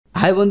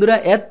High বন্ধুরা,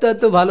 এত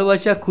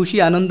ভালোবাসা খুশি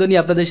আনন্দ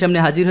নিয়ে আপনাদের সামনে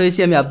হাজির হয়েছি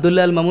আমি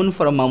আব্দুল্লাহ আল মামুন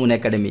ফ্রম মামুন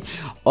একাডেমি।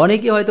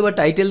 অনেকে হয়তো বা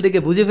টাইটেল দেখে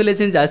বুঝে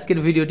ফেলেছেন যে আজকের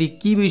ভিডিওটি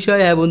কী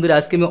বিষয়। হ্যাঁ বন্ধুরা,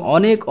 আজকে আমি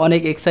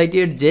অনেক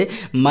এক্সাইটেড যে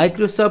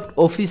মাইক্রোসফট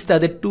অফিস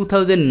তাদের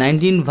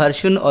 2019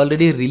 ভার্সন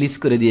অলরেডি রিলিজ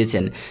করে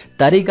দিয়েছেন।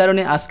 তারই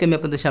কারণে আজকে আমি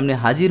আপনাদের সামনে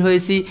হাজির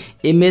হয়েছি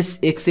MS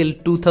এক্সেল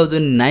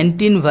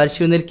 2019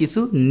 ভার্সনের কিছু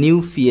নিউ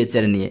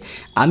ফিচার নিয়ে।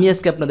 আমি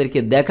আজকে আপনাদেরকে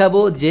দেখাবো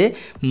যে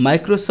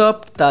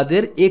মাইক্রোসফট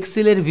তাদের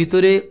এক্সেলের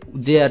ভিতরে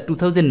যে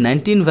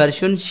 2019 ভার্সন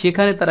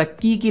সেখানে তারা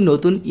কি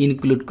নতুন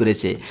ইনক্লুড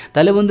করেছে।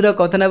 তাহলে বন্ধুরা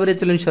কথা না বলে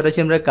চলুন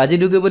সরাসরি আমরা কাজে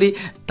ঢুকে পড়ি।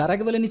 তার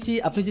আগে বলে নিচ্ছি,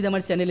 আপনি যদি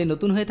আমার চ্যানেলে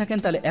নতুন হয়ে থাকেন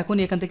তাহলে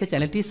এখনই এখান থেকে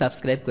চ্যানেলটি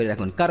সাবস্ক্রাইব করে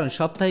রাখুন, কারণ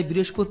সপ্তাহে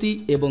বৃহস্পতি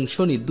এবং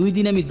শনি 2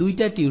 দিন আমি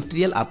 2টা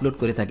টিউটোরিয়াল আপলোড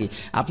করে থাকি।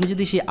 আপনি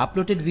যদি সেই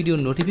আপলোডেড ভিডিও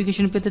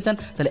নোটিফিকেশন পেতে চান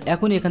তাহলে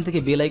এখনই এখান থেকে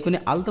বেল আইকনে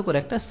আলতো করে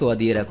একটা সোয়া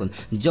দিয়ে রাখুন।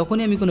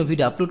 যখনই আমি কোনো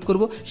ভিডিও আপলোড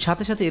করব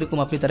সাথে সাথে এরকম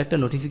আপনি তার একটা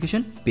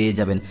নোটিফিকেশন পেয়ে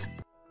যাবেন।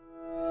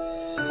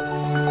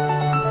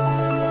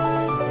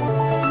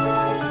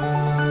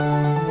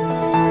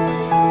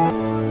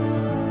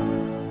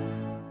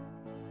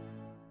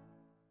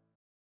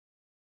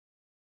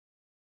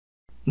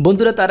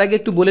 বন্ধুরা তার আগে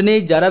একটু বলে নেই,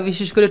 যারা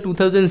বিশেষ করে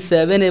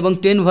 2007 এবং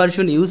 10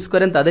 ভার্সন ইউজ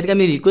করেন তাদেরকে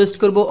আমি রিকোয়েস্ট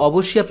করব,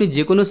 অবশ্যই আপনি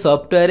যে কোনো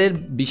সফটওয়্যারের,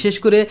 বিশেষ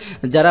করে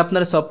যারা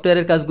আপনারা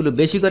সফটওয়্যারের কাজগুলো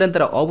বেশি করেন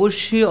তারা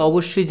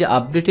অবশ্যই যে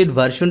আপডেটেড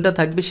ভার্সনটা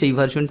থাকবে সেই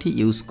ভার্সনটি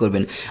ইউজ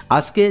করবেন।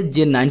 আজকে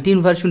যে 19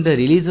 ভার্সনটা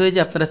রিলিজ হয়েছে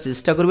আপনারা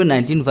চেষ্টা করবেন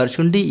 19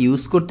 ভার্সনটি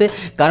ইউজ করতে,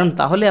 কারণ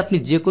তাহলে আপনি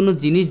যে কোনো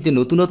জিনিস যে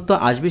নতুনত্ব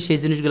আসবে সেই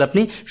জিনিসগুলো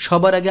আপনি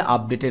সবার আগে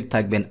আপডেটেড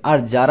থাকবেন। আর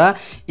যারা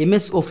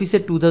MS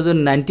অফিসের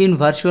 2019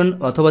 ভার্সন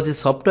অথবা যে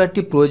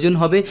সফটওয়্যারটি প্রয়োজন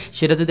হবে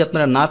সেটা যদি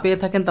আপনারা না পেয়ে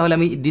থাকেন তাহলে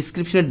আমি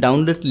ডিসক্রিপশনে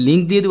ডাউনলোড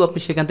লিঙ্ক দিয়ে দেবো, আপনি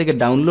সেখান থেকে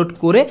ডাউনলোড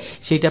করে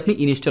সেইটা আপনি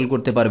ইনস্টল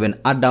করতে পারবেন।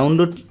 আর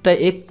ডাউনলোডটা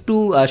একটু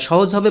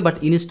সহজ হবে, বাট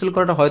ইনস্টল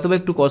করাটা হয়তো বা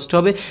একটু কষ্ট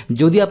হবে।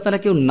 যদি আপনারা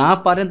কেউ না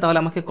পারেন তাহলে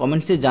আমাকে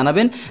কমেন্টসে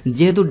জানাবেন,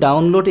 যেহেতু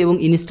ডাউনলোড এবং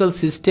ইনস্টল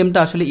সিস্টেমটা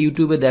আসলে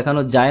ইউটিউবে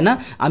দেখানো যায় না।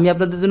 আমি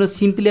আপনাদের জন্য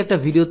সিম্পলি একটা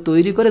ভিডিও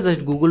তৈরি করে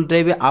জাস্ট গুগল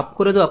ড্রাইভে আপ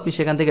করে দেবো, আপনি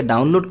সেখান থেকে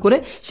ডাউনলোড করে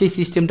সেই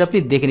সিস্টেমটা আপনি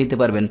দেখে নিতে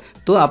পারবেন।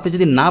 তো আপনি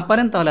যদি না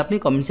পারেন তাহলে আপনি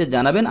কমেন্টসে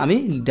জানাবেন, আমি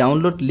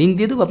ডাউনলোড লিঙ্ক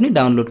দিয়ে দেবো, আপনি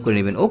ডাউনলোড করে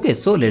নেবেন। ওকে,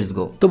 সো লেটস গো।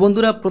 তো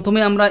বন্ধুরা প্রথমে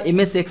আমরা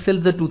MS এক্সেল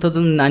যে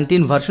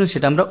 2019 ভার্সন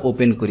সেটা আমরা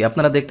ওপেন করি।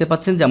 আপনারা দেখতে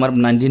পাচ্ছেন যে আমার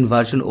 19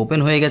 ভার্সন ওপেন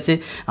হয়ে গেছে।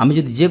 আমি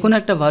যদি যে কোনো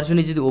একটা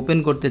ভার্সনে যদি ওপেন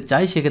করতে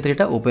চাই সেক্ষেত্রে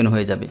এটা ওপেন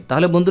হয়ে যাবে।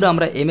 তাহলে বন্ধুরা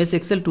আমরা MS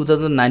এক্সেল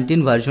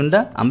 2019 ভার্সনটা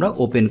আমরা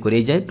ওপেন করি।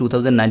 এই যে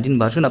 2019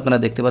 ভার্সন আপনারা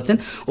দেখতে পাচ্ছেন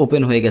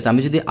ওপেন হয়ে গেছে।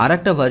 আমি যদি আর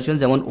একটা ভার্সন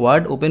যেমন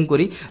ওয়ার্ড ওপেন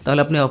করি তাহলে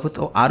আপনি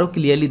আরও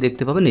ক্লিয়ারলি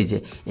দেখতে পাবেন এই যে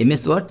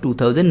MS ওয়ার্ড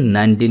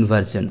 2019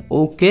 ভার্সন।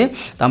 ওকে,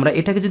 তো আমরা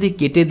এটাকে যদি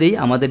কেটে দেই,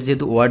 আমাদের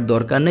যেহেতু ওয়ার্ড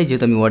দরকার নেই,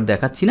 যেহেতু আমি ওয়ার্ড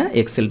দেখাচ্ছি না,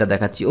 এক্সেলটা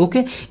দেখাচ্ছি। ওকে,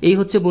 এই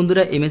হচ্ছে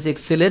বন্ধুরা MS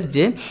এক্সেলের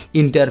যে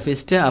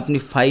ইন্টারফেসটা। আপনি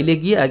ফাইলে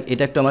গিয়ে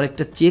এটা একটু আমার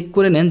একটা চেক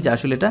করে নেন যে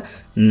আসলে এটা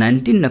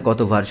 19 না কত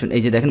ভার্সন।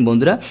 এই যে দেখেন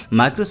বন্ধুরা,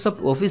 Microsoft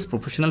office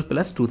professional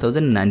plus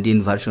 2019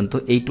 version. তো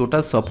এই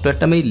টোটাল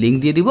সফটওয়্যারটা আমি লিঙ্ক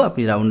দিয়ে দিব,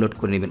 আপনি ডাউনলোড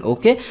করে নেবেন।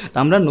 ওকে, তো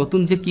আমরা নতুন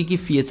যে কী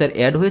ফিচার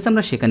অ্যাড হয়েছে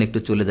আমরা সেখানে একটু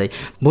চলে যাই।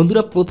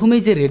 বন্ধুরা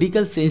প্রথমেই যে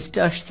রেডিক্যাল চেঞ্জটা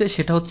আসছে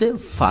সেটা হচ্ছে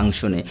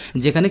ফাংশনে,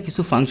 যেখানে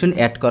কিছু ফাংশন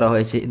অ্যাড করা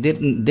হয়েছে।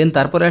 দেন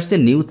তারপরে আসছে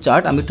নিউ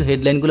চার্ট। আমি একটু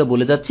হেডলাইনগুলো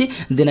বলে যাচ্ছি,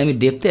 দেন আমি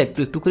ডেপথে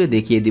একটু করে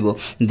দেখিয়ে দিব।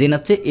 দেন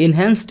হচ্ছে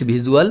এনহ্যান্সড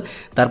ভিজুয়াল,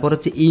 তারপর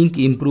হচ্ছে ইঙ্ক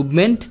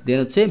ইমপ্রুভমেন্ট, দেন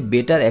হচ্ছে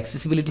বেটার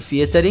অ্যাক্সেসিবিলিটি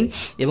ফিচারিং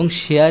এবং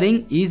sharing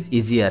is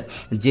easier,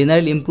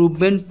 general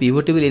improvement,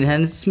 পিভটেবল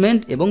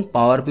enhancement এবং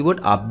পাওয়ার পিভট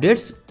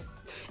আপডেটস।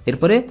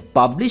 এরপরে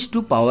পাবলিশ টু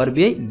পাওয়ার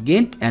বিআই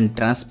gate and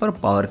transfer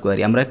power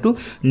query. আমরা একটু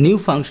নিউ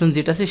ফাংশন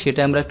যেটা আছে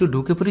সেটা আমরা একটু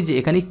ঢুকে পড়ি যে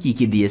এখানে কী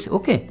দিয়েছে।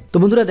 ওকে, তো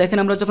বন্ধুরা দেখেন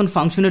আমরা যখন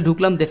ফাংশনে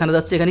ঢুকলাম দেখানো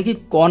যাচ্ছে এখানে কি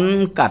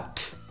কনকাট,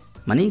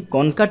 মানে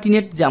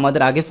কনকাটিনেট যে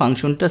আমাদের আগে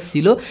ফাংশনটা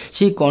ছিল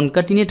সেই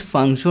কনকাটিনেট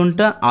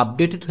ফাংশনটা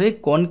আপডেটেড হয়ে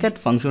কনক্যাট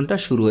ফাংশনটা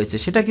শুরু হয়েছে।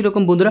 সেটা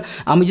কীরকম বন্ধুরা,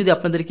 আমি যদি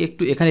আপনাদেরকে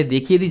একটু এখানে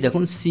দেখিয়ে দিই,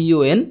 যখন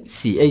CONC,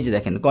 এই যে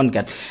দেখেন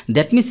কনক্যাট,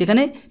 দ্যাট মিনস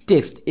এখানে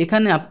টেক্সট।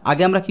 এখানে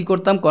আগে আমরা কি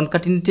করতাম,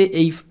 কনকাটিনেটে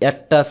এই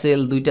একটা সেল,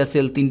 2টা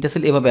সেল, 3টা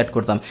সেল এভাবে অ্যাড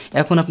করতাম।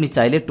 এখন আপনি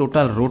চাইলে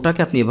টোটাল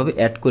রোটাকে আপনি এভাবে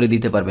অ্যাড করে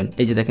দিতে পারবেন।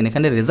 এই যে দেখেন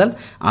এখানে রেজাল্ট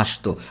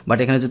আসতো, বাট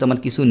এখানে যদি আমার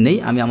কিছু নেই,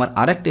 আমি আমার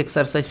আরেকটা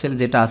এক্সারসাইজ ফেল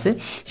যেটা আছে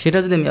সেটা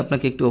যদি আমি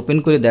আপনাকে একটু ওপেন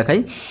করে দেখাই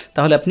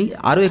তাহলে আপনি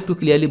আরও একটু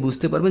ক্লিয়ারলি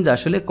বুঝতে পারবেন যে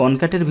আসলে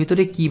কনক্যাটের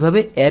ভিতরে কিভাবে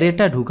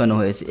অ্যারেটা ঢুকানো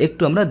হয়েছে।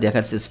 একটু আমরা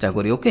দেখার চেষ্টা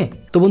করি। ওকে,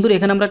 তো বন্ধুরা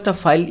এখানে আমরা একটা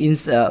ফাইল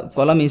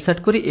কলাম ইনসার্ট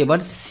করি। এবার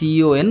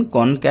CON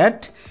কনক্যাট,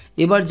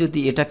 এবার যদি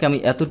এটাকে আমি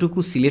এতটুকু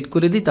সিলেক্ট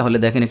করে দিই তাহলে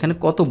দেখেন এখানে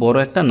কত বড়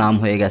একটা নাম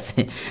হয়ে গেছে।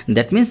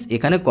 দ্যাট মিনস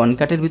এখানে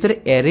কনক্যাটের ভিতরে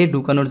অ্যারে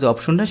ঢুকানোর যে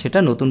অপশনটা সেটা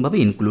নতুনভাবে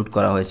ইনক্লুড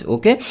করা হয়েছে।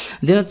 ওকে,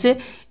 দেন হচ্ছে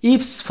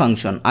ইফস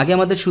ফাংশন। আগে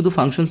আমাদের শুধু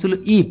ফাংশন ছিল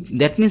ইফ,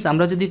 দ্যাট মিনস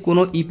আমরা যদি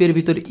কোনো ইফের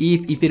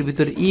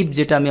ভিতর ইফ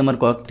যেটা আমি আমার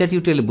কয়েকটা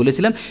টিউটোরিয়ালে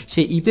বলেছিলাম,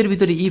 সেই ইফের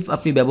ভিতরে ইফ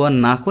আপনি ব্যবহার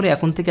না করে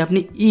এখন থেকে আপনি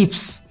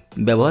ইফস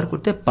ব্যবহার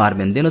করতে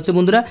পারবেন। দেন হচ্ছে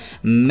বন্ধুরা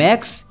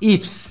ম্যাক্স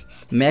ইফস,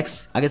 ম্যাক্স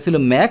আগে ছিল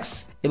ম্যাক্স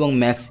এবং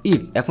ম্যাক্স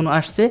ইফ, এখন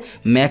আসছে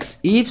ম্যাক্স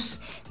ইফস,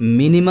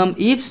 মিনিমাম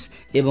ইফস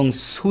এবং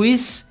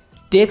সুইচ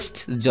টেক্সট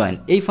জয়েন।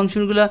 এই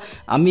ফাংশনগুলো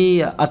আমি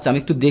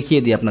একটু দেখিয়ে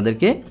দিই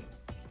আপনাদেরকে।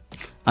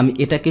 আমি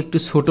এটাকে একটু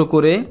ছোট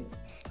করে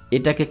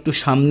এটাকে একটু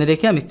সামনে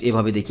রেখে আমি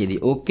এভাবে দেখিয়ে দিই।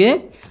 ওকে,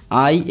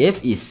 IF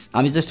ইস,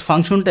 আমি জাস্ট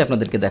ফাংশনটা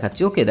আপনাদেরকে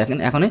দেখাচ্ছি। ওকে, দেখেন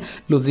এখন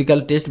লজিক্যাল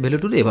টেস্ট ভ্যালু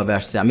টু এভাবে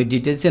আসছে। আমি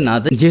ডিটেলসে না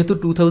যাই, যেহেতু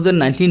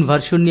 2019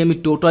 ভার্সন নিয়ে আমি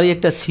টোটালি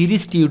একটা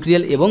সিরিজ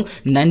টিউটোরিয়াল এবং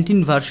 19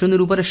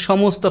 ভার্সনের উপরে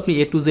সমস্ত আপনি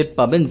A to Z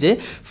পাবেন, যে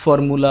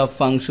formula,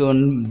 function,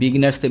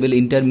 beginners level,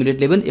 intermediate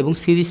level এবং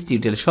সিরিজ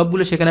টিউটোরিয়াল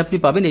সবগুলো সেখানে আপনি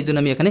পাবেন। এই জন্য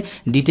আমি এখানে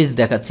ডিটেলস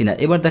দেখাচ্ছি না।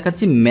 এবার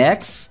দেখাচ্ছি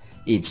ম্যাক্স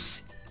ইফস।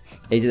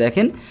 এই যে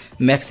দেখেন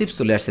ম্যাক্স ইফস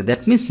চলে আসছে,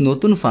 দ্যাট মিনস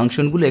নতুন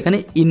ফাংশনগুলো এখানে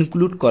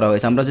ইনক্লুড করা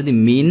হয়েছে। আমরা যদি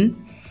মিন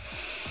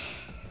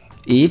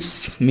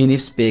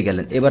ইফস পেয়ে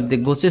গেলেন। এবার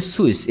দেখবো হচ্ছে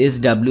সুইচ,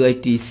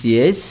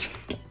 SWITCH,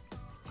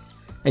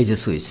 এই যে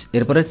সুইচ।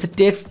 এরপরে হচ্ছে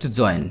টেক্সট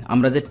জয়েন,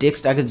 আমরা যে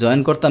টেক্সট আগে জয়েন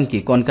করতাম কি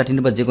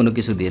কনকাটিনেট বা যে কোনো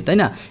কিছু দিয়ে, তাই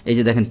না? এই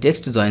যে দেখেন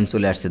টেক্সট জয়েন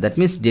চলে আসছে, দ্যাট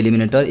মিনস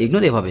ডেলিমিনেটর,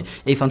 ইগনোর, এভাবে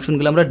এই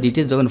ফাংশনগুলো আমরা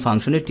ডিটেলস যখন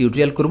ফাংশনের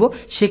টিউটোরিয়াল করব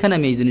সেখানে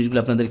আমি এই জিনিসগুলো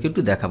আপনাদেরকে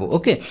একটু দেখাবো।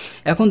 ওকে,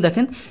 এখন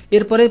দেখেন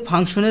এরপরে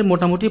ফাংশনের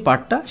মোটামুটি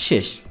পার্টটা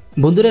শেষ।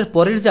 বন্ধুদের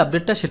পরের যে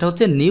আপডেটটা সেটা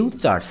হচ্ছে নিউ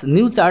চার্টস।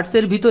 নিউ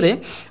চার্টসের ভিতরে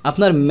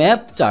আপনার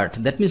ম্যাপ চার্ট,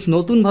 দ্যাট মিনস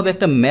নতুনভাবে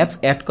একটা ম্যাপ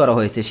অ্যাড করা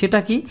হয়েছে। সেটা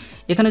কি,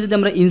 এখানে যদি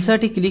আমরা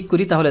ইনসার্টে ক্লিক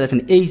করি তাহলে দেখেন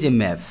এই যে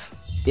ম্যাপ,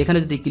 এখানে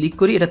যদি ক্লিক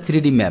করি এটা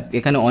 3D ম্যাপ।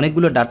 এখানে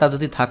অনেকগুলো ডাটা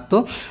যদি থাকতো,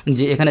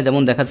 যে এখানে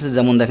যেমন দেখাচ্ছে,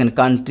 যেমন দেখেন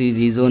country,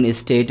 reason,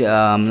 state,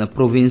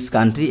 Province,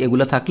 country,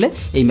 এগুলো থাকলে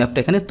এই ম্যাপটা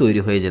এখানে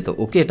তৈরি হয়ে যেত।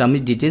 ওকে, এটা আমি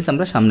ডিটেলস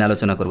আমরা সামনে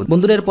আলোচনা করব।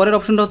 বন্ধুরা এর পরের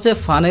অপশনটা হচ্ছে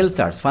ফানেল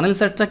চার্টস। ফানেল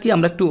চার্টটা কি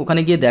আমরা একটু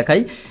ওখানে গিয়ে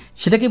দেখাই।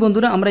 সেটা কি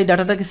বন্ধুরা, আমরা এই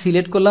ডাটাটাকে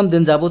সিলেক্ট করলাম,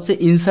 দেন যাবো হচ্ছে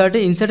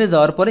ইনসার্টে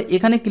যাওয়ার পরে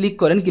এখানে ক্লিক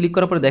করেন। ক্লিক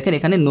করার পরে দেখেন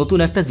এখানে নতুন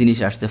একটা জিনিস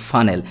আসছে,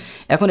 ফানেল।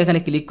 এখন এখানে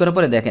ক্লিক করার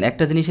পরে দেখেন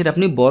একটা জিনিসের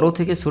আপনি বড়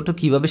থেকে ছোট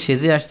কীভাবে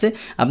সেজে আসছে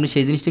আপনি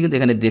সেই জিনিসটা কিন্তু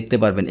এখানে দেখতে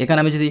পারবেন। এখানে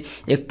আমি যদি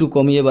একটু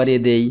কমিয়ে বাড়িয়ে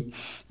দেই,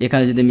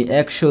 এখানে যদি আমি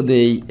 100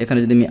 দেই, এখানে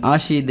যদি আমি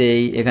 80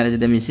 দেই, এখানে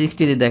যদি আমি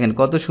 60 দিই, দেখেন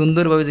কত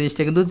সুন্দরভাবে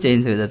জিনিসটা কিন্তু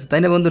চেঞ্জ হয়ে যাচ্ছে, তাই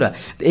না বন্ধুরা?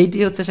 তো এইটি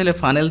হচ্ছে আসলে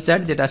ফানেল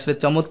চার্ট, যেটা আসলে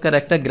চমৎকার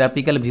একটা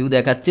গ্রাফিক্যাল ভিউ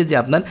দেখাচ্ছে যে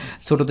আপনার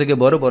ছোট থেকে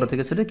বড়, বড়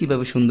থেকে ছোট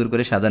কীভাবে সুন্দর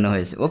করে সাজানো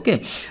হয়েছে। ওকে,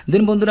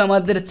 দেন বন্ধুরা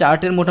আমাদের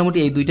চার্টের মোটামুটি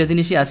এই দুইটা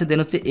জিনিসই আছে। দেন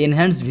হচ্ছে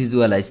এনহ্যান্স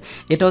ভিজুয়ালাইজ,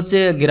 এটা হচ্ছে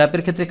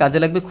গ্রাফের ক্ষেত্রে কাজে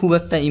লাগবে, খুব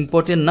একটা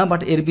ইম্পর্টেন্ট না,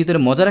 বাট এর ভিতরে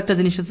মজার একটা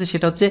জিনিস হচ্ছে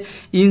সেটা হচ্ছে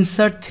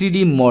ইনসার্ট 3D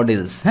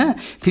মডেলস। হ্যাঁ,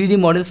 3D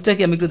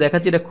মডেলসটাকে আমি একটু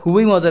দেখাচ্ছি, এটা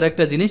খুবই মজার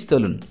একটা জিনিস।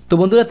 চলুন তো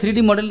বন্ধুরা 3D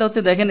মডেলটা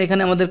হচ্ছে দেখেন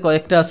এখানে আমাদের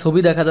কয়েকটা ছবি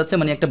দেখা যাচ্ছে,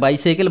 মানে একটা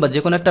বাইসাইকেল বা যে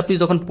কোনো একটা আপনি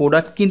যখন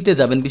প্রোডাক্ট কিনতে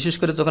যাবেন, বিশেষ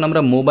করে যখন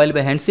আমরা মোবাইল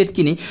বা হ্যান্ডসেট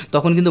কিনি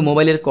তখন কিন্তু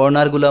মোবাইলের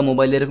কর্নারগুলো,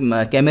 মোবাইলের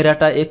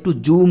ক্যামেরাটা একটু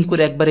জুম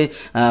করে একবারে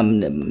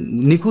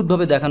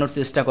নিখুঁতভাবে দেখানোর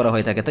চেষ্টা করা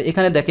হয়ে থাকে। তো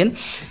এখানে দেখেন,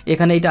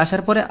 এখানে এইটা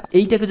আসার পরে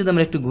এইটাকে যদি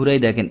আমরা একটু ঘুরাই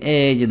দেখেন,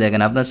 এই যে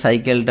দেখেন আপনার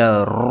সাইকেলটা,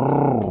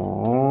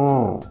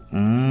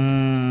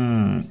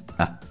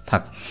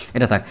 থাক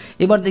এটা থাক।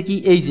 এবার দেখি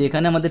এই যে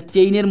এখানে আমাদের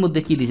চেইনের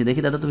মধ্যে কি দিছে,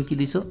 দেখি দাদা তুমি কি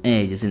দিছো,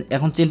 এই যে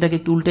এখন চেনটাকে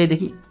একটু উল্টাই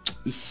দেখি,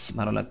 ইস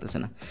ভালো লাগতেছে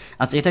না।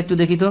 আচ্ছা এটা একটু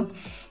দেখি তো,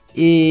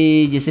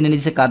 এই যে চেনের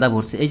নিচে কাদা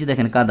ভরছে, এই যে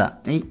দেখেন কাদা,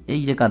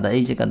 এই যে কাদা,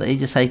 এই যে কাদা, এই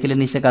যে সাইকেলের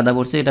নিচে কাদা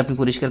ভরছে, এটা আপনি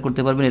পরিষ্কার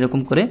করতে পারবেন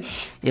এরকম করে।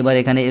 এবার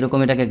এখানে এরকম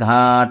এটাকে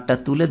ঘাটটা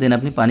তুলে দেন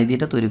আপনি পানি দিয়ে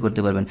এটা তৈরি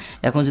করতে পারবেন।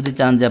 এখন যদি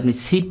চান যে আপনি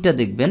সিটটা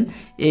দেখবেন,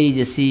 এই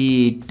যে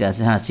সিটটা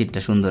আছে, হ্যাঁ সিটটা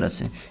সুন্দর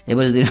আছে।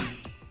 এবার যদি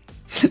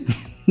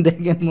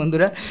দেখেন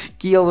বন্ধুরা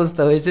কি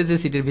অবস্থা হয়েছে, যে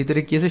সিটের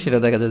ভিতরে কী আছে সেটা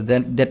দেখা যাচ্ছে,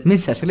 দ্যাট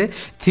মিনস আসলে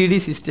 3D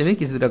সিস্টেমে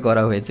কিছুটা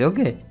করা হয়েছে।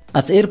 ওকে,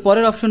 আচ্ছা এর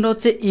পরের অপশনটা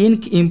হচ্ছে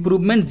ইঙ্ক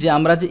ইমপ্রুভমেন্ট, যে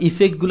আমরা যে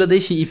ইফেক্টগুলো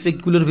দিই সেই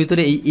ইফেক্টগুলোর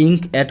ভিতরে এই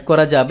ইঙ্ক অ্যাড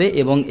করা যাবে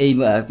এবং এই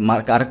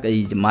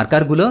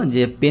মার্কারগুলো,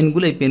 যে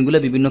পেনগুলো, এই পেনগুলো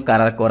বিভিন্ন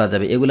কালার করা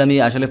যাবে। এগুলো আমি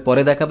আসলে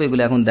পরে দেখাবো,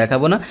 এগুলো এখন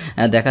দেখাবো না,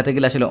 দেখাতে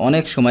গেলে আসলে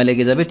অনেক সময়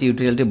লেগে যাবে,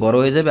 টিউটোরিয়ালটি বড়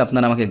হয়ে যাবে,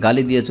 আপনারা আমাকে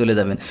গালি দিয়ে চলে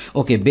যাবেন।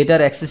 ওকে,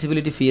 বেটার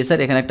অ্যাক্সেসিবিলিটি ফিচার,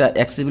 এখানে একটা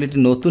অ্যাক্সেসিবিলিটি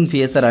নতুন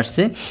ফিচার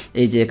আসছে।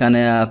 এই যে এখানে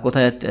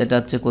কোথায় এটা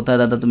হচ্ছে, কোথায়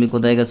দাদা তুমি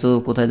কোথায় গেছো,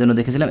 কোথায় যেন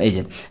দেখেছিলাম, এই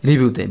যে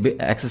রিভিউতে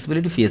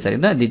অ্যাক্সেসিবিলিটি ফিচার,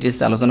 এটা ডিটেলস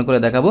আলোচনা করে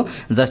দেখাবো,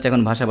 জাস্ট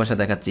এখন ভাষা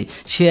দেখাচ্ছি।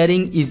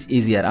 শেয়ারিং ইজ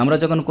ইজিয়ার, আমরা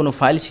যখন কোনো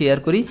ফাইল শেয়ার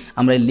করি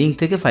আমরা এই লিঙ্ক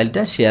থেকে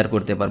ফাইলটা শেয়ার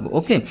করতে পারবো।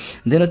 ওকে,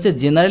 দেন হচ্ছে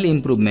জেনারেল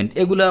ইমপ্রুভমেন্ট,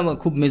 এগুলো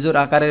খুব মেজর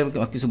আকারে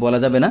কিছু বলা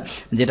যাবে না,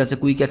 যেটা হচ্ছে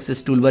কুইক অ্যাক্সেস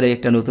টুলবারে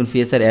একটা নতুন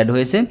ফিচার অ্যাড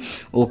হয়েছে।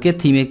 ওকে,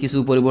 থিমে কিছু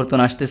পরিবর্তন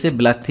আসতেছে,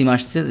 ব্ল্যাক থিম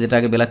আসছে, যেটা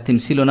আগে ব্ল্যাক থিম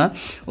ছিল না।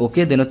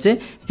 ওকে, দেন হচ্ছে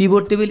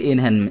পিভট টেবিল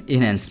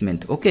এনহ্যান্সমেন্ট।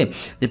 ওকে,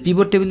 যে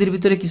পিভট টেবিলের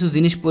ভিতরে কিছু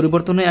জিনিস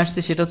পরিবর্তন হয়ে আসছে,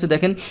 সেটা হচ্ছে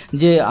দেখেন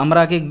যে আমরা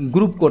আগে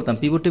গ্রুপ করতাম,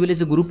 পিভট টেবিলে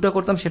যে গ্রুপটা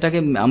করতাম সেটাকে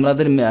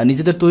আমাদের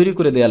নিজেদের তৈরি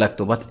করে দেওয়া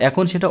লাগতো, বাট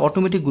এখন সেটা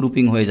অটোমেটিক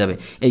গ্রুপিং হয়ে যাবে,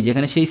 এই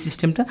যেখানে সেই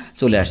সিস্টেমটা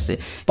চলে আসছে।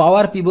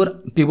 পাওয়ার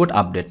পিভট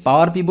আপডেট,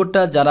 পাওয়ার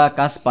পিভটটা যারা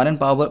কাজ পারেন,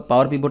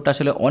 পাওয়ার পিভটটা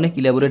আসলে অনেক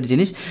ইলাবোরেট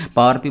জিনিস।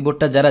 পাওয়ার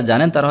পিভটটা যারা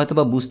জানেন তারা হয়তো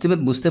বা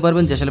বুঝতে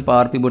পারবেন যে আসলে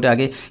পাওয়ার পিভটে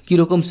আগে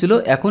কীরকম ছিল,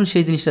 এখন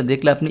সেই জিনিসটা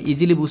দেখলে আপনি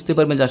ইজিলি বুঝতে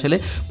পারবেন যে আসলে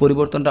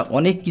পরিবর্তনটা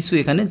অনেক কিছু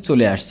এখানে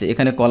চলে আসছে।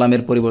 এখানে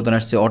কলামের পরিবর্তন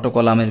আসছে, অটো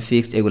কলামের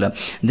ফিক্সড, এগুলো।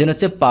 দেন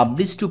হচ্ছে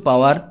পাবলিশ টু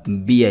পাওয়ার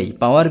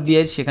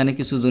বিআই, সেখানে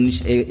কিছু জিনিস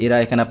এরা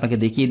এখানে আপনাকে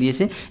দেখিয়ে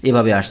দিয়েছে,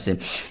 এভাবে আসছে।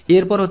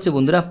 এরপর হচ্ছে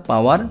বন্ধুরা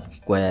পাওয়ার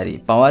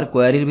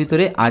কোয়ারির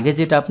ভিতরে আগে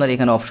যেটা আপনার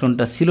এখানে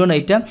অপশনটা ছিল না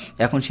এটা,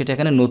 এখন সেটা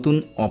এখানে নতুন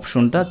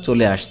অপশনটা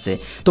চলে আসছে।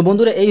 তো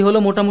বন্ধুরা এই হলো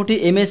মোটামুটি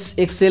এমএস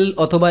এক্সেল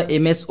অথবা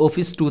এমএস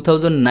অফিস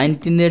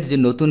 2019-এর যে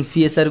নতুন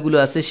ফিচারগুলো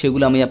আছে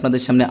সেগুলো আমি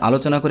আপনাদের সামনে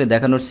আলোচনা করে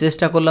দেখানোর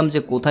চেষ্টা করলাম যে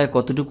কোথায়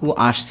কতটুকু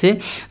আসছে।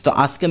 তো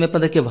আজকে আমি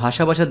আপনাদেরকে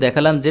ভাষা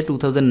দেখালাম যে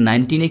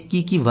 2019-এ কী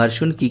কী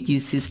ভার্সন, কী কী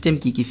সিস্টেম,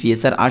 কী কী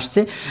ফিচার আসছে।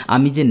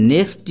 আমি যে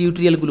নেক্সট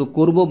টিউটোরিয়ালগুলো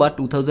করব বা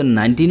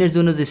 2019-এর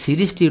জন্য যে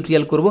সিরিজ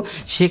টিউটোরিয়াল করব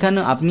সেখানে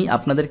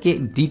আপনাদেরকে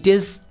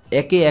ডিটেলস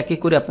একে একে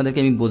করে আপনাদেরকে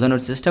আমি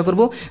বোঝানোর চেষ্টা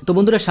করব। তো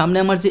বন্ধুরা সামনে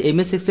আমার যে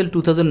এমএস এক্সেল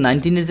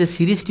 2019-এর যে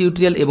সিরিজ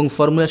টিউটোরিয়াল এবং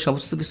ফর্মুলা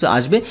সমস্ত কিছু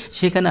আসবে,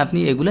 সেখানে আপনি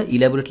এগুলো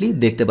ইলাবোরেটলি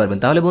দেখতে পারবেন।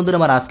 তাহলে বন্ধুরা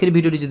আমার আজকের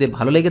ভিডিওটি যদি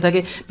ভালো লেগে থাকে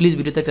প্লিজ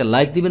ভিডিওতে একটা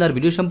লাইক দিবেন, আর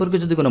ভিডিও সম্পর্কে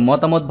যদি কোনো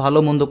মতামত ভালো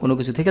মন্দ কোনো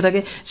কিছু থেকে থাকে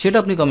সেটা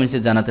আপনি কমেন্টসে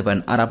জানাতে পারেন।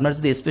 আর আপনার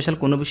যদি স্পেশাল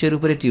কোনো বিষয়ের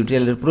উপরে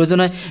টিউটোরিয়ালের প্রয়োজন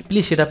হয়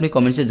প্লিজ সেটা আপনি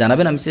কমেন্টসে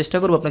জানাবেন, আমি চেষ্টা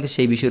করব আপনাকে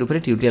সেই বিষয়ের উপরে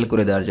টিউটোরিয়াল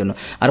করে দেওয়ার জন্য।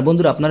 আর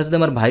বন্ধুরা আপনারা যদি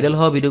আমার ভাইরাল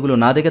হওয়া ভিডিওগুলো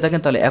না দেখে থাকেন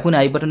তাহলে এখন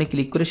আই বাটনে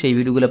ক্লিক করে সেই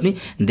ভিডিওগুলো আপনি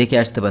দেখে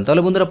আসতে পারেন।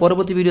 তাহলে বন্ধুরা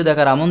পরবর্তী ভিডিও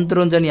দেখার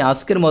আমন্ত্রণ জানিয়ে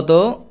আজকের মতো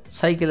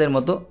সাইকেলের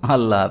মতো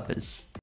আল্লাহ হাফেজ।